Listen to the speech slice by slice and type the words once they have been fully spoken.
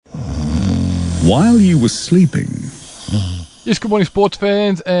while you were sleeping. Yes, good morning, sports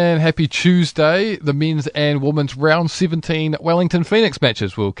fans, and happy Tuesday. The men's and women's round 17 Wellington Phoenix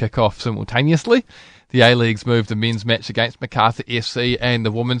matches will kick off simultaneously. The A-League's moved the men's match against Macarthur FC and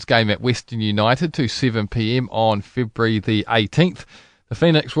the women's game at Western United to 7 p.m. on February the 18th. The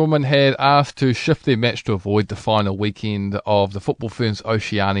Phoenix women had asked to shift their match to avoid the final weekend of the Football Ferns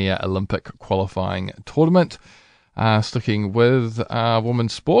Oceania Olympic qualifying tournament. Sticking with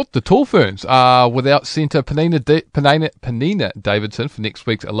women's sport, the Tall Ferns are without centre Penina Davidson for next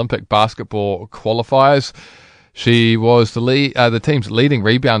week's Olympic basketball qualifiers. She was the team's leading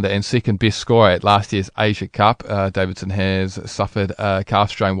rebounder and second best scorer at last year's Asia Cup. Davidson has suffered a calf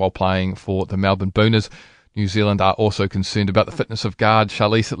strain while playing for the Melbourne Booners. New Zealand are also concerned about the fitness of guard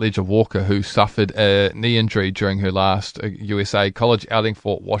Charlize Leger-Walker, who suffered a knee injury during her last USA college outing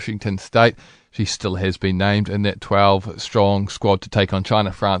for Washington State. She still has been named in that 12-strong squad to take on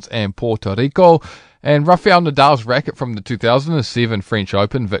China, France and Puerto Rico. And Rafael Nadal's racket from the 2007 French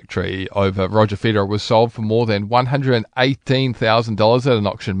Open victory over Roger Federer was sold for more than $118,000 at an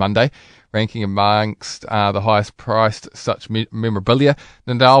auction Monday, ranking amongst the highest priced such memorabilia.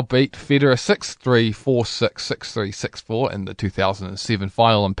 Nadal beat Federer 6-3, 4-6, 6-3, 6-4 in the 2007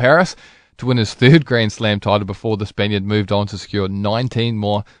 final in Paris to win his third Grand Slam title before the Spaniard moved on to secure 19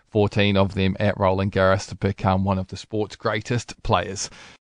 more, 14 of them at Roland Garros, to become one of the sport's greatest players.